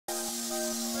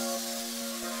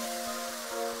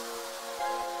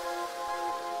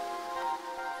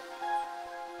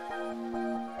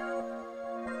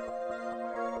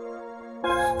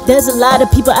There's a lot of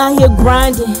people out here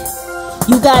grinding.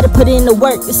 You gotta put in the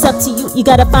work, it's up to you. You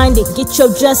gotta find it, get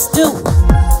your just due.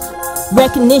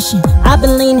 Recognition, I've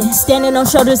been leaning, standing on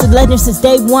shoulders of legends since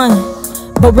day one.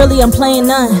 But really I'm playing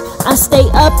none. I stay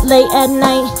up late at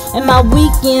night and my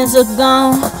weekends are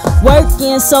gone.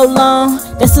 Working so long,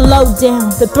 that's the low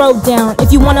down, the throw down.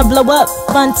 If you wanna blow up,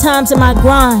 fun times in my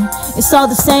grind. It's all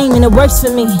the same and it works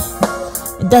for me.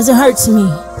 It doesn't hurt to me.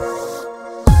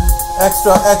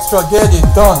 Extra, extra, get it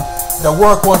done. The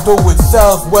work won't do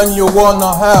itself when you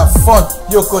wanna have fun.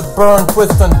 You could burn,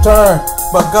 twist and turn,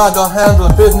 but gotta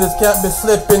handle business, can't be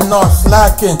slipping nor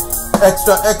slacking.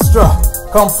 Extra, extra,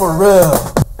 come for real.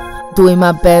 Doing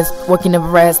my best, working never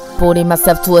rest, putting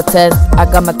myself to a test. I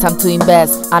got my time to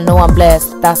invest, I know I'm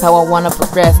blessed, that's how I wanna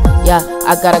progress. Yeah,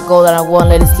 I got a goal and I won't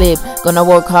let it slip. Gonna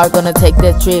work hard, gonna take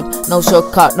that trip. No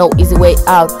shortcut, no easy way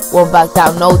out, won't back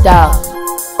down, no doubt.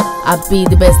 I be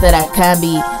the best that I can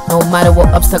be, no matter what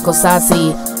obstacles I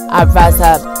see. I rise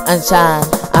up and shine,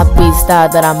 I be the star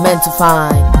that I'm meant to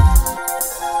find.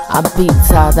 I be the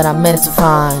star that I'm meant to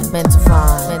find, meant to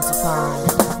find, meant to find.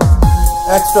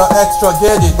 Extra, extra,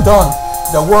 get it done.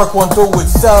 The work won't do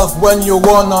itself when you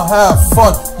wanna have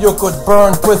fun. You could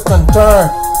burn, twist and turn,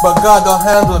 but gotta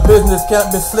handle business, can't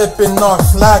be slipping nor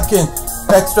slacking.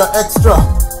 Extra, extra,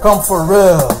 come for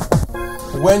real.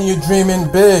 When you're dreaming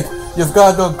big, you've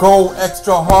gotta go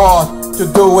extra hard to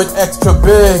do it extra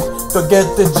big. To get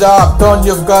the job done,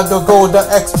 you've gotta go the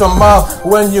extra mile.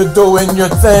 When you're doing your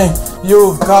thing,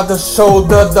 you've gotta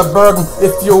shoulder the burden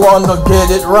if you wanna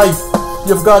get it right.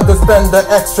 You've got to spend the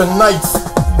extra nights.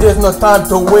 There's no time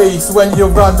to waste when you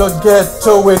gotta get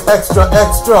to it extra,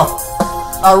 extra.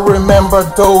 I remember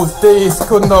those days,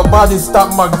 could nobody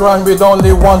stop my grind with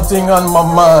only one thing on my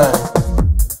mind.